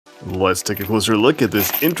Let's take a closer look at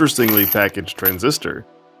this interestingly packaged transistor.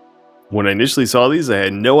 When I initially saw these, I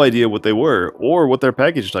had no idea what they were or what their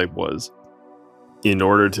package type was. In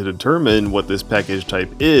order to determine what this package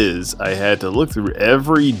type is, I had to look through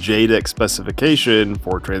every JEDEC specification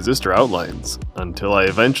for transistor outlines, until I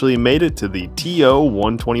eventually made it to the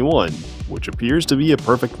TO-121, which appears to be a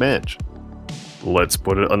perfect match. Let's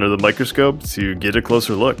put it under the microscope to get a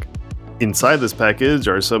closer look. Inside this package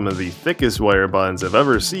are some of the thickest wire bonds I've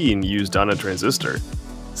ever seen used on a transistor.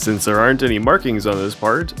 Since there aren't any markings on this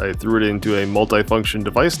part, I threw it into a multifunction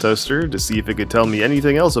device tester to see if it could tell me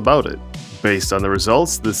anything else about it. Based on the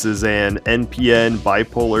results, this is an NPN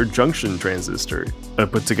Bipolar Junction Transistor. I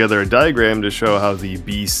put together a diagram to show how the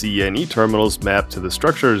B, C, and E terminals map to the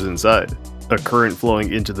structures inside. A current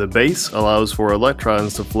flowing into the base allows for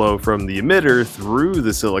electrons to flow from the emitter through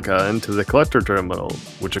the silicon to the collector terminal,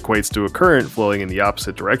 which equates to a current flowing in the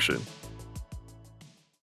opposite direction.